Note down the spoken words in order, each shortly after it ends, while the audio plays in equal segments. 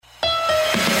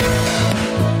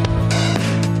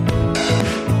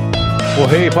Well,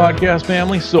 hey, podcast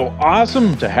family. So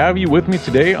awesome to have you with me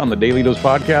today on the Daily Dose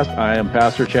Podcast. I am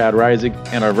Pastor Chad Reisig,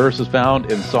 and our verse is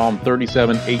found in Psalm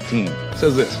 37:18. It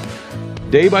says this: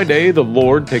 "Day by day the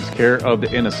Lord takes care of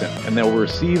the innocent, and they will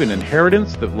receive an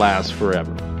inheritance that lasts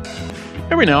forever."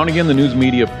 Every now and again, the news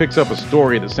media picks up a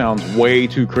story that sounds way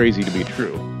too crazy to be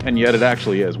true, and yet it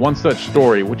actually is. One such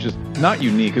story, which is not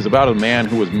unique, is about a man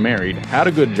who was married, had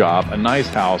a good job, a nice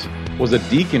house, was a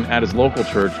deacon at his local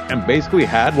church, and basically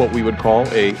had what we would call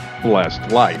a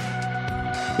blessed life.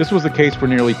 This was the case for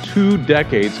nearly 2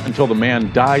 decades until the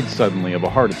man died suddenly of a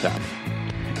heart attack.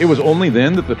 It was only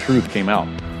then that the truth came out.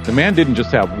 The man didn't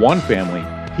just have one family,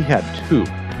 he had 2.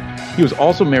 He was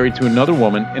also married to another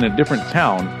woman in a different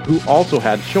town who also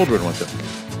had children with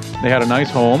him. They had a nice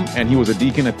home, and he was a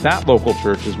deacon at that local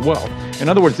church as well. In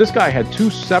other words, this guy had 2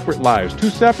 separate lives,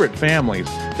 2 separate families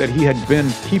that he had been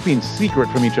keeping secret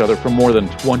from each other for more than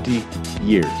 20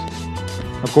 years.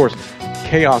 Of course,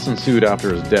 chaos ensued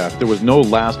after his death. There was no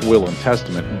last will and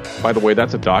testament. And by the way,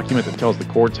 that's a document that tells the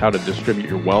courts how to distribute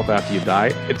your wealth after you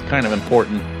die. It's kind of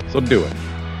important, so do it.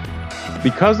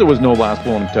 Because there was no last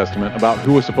will and testament about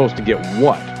who was supposed to get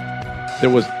what, there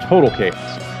was total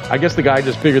chaos. I guess the guy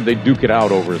just figured they'd duke it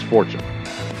out over his fortune.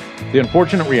 The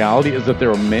unfortunate reality is that there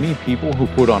are many people who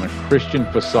put on a Christian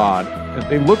facade.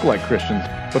 They look like Christians,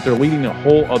 but they're leading a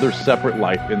whole other separate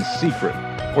life in secret,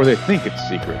 or they think it's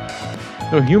secret.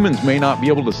 Though humans may not be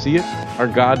able to see it, our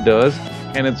God does,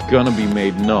 and it's going to be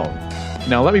made known.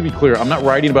 Now, let me be clear. I'm not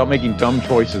writing about making dumb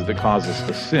choices that cause us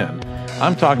to sin.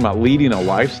 I'm talking about leading a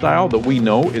lifestyle that we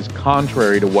know is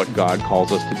contrary to what God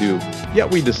calls us to do,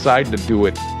 yet we decide to do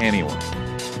it anyway.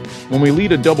 When we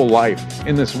lead a double life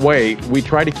in this way, we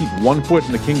try to keep one foot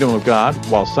in the kingdom of God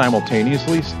while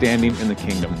simultaneously standing in the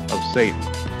kingdom of Satan.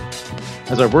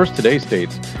 As our verse today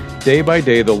states, day by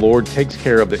day the Lord takes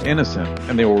care of the innocent,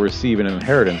 and they will receive an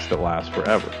inheritance that lasts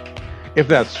forever. If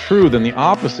that's true, then the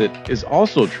opposite is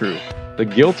also true. The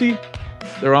guilty,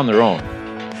 they're on their own.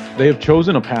 They have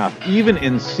chosen a path, even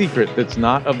in secret, that's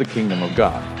not of the kingdom of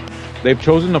God. They've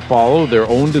chosen to follow their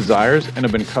own desires and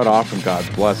have been cut off from God's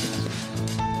blessings.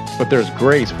 But there's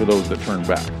grace for those that turn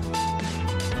back.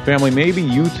 Family, maybe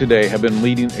you today have been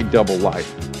leading a double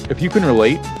life. If you can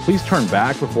relate, please turn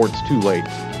back before it's too late.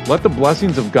 Let the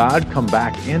blessings of God come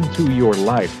back into your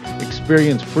life.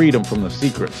 Experience freedom from the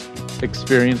secrets.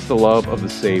 Experience the love of the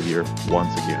Savior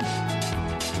once again.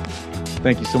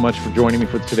 Thank you so much for joining me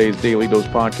for today's Daily Dose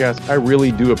Podcast. I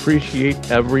really do appreciate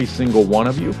every single one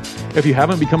of you. If you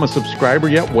haven't become a subscriber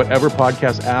yet, whatever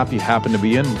podcast app you happen to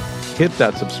be in, hit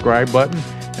that subscribe button,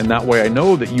 and that way I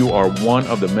know that you are one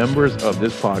of the members of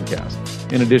this podcast.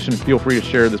 In addition, feel free to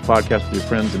share this podcast with your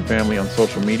friends and family on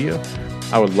social media.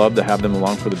 I would love to have them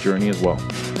along for the journey as well.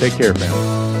 Take care,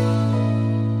 family.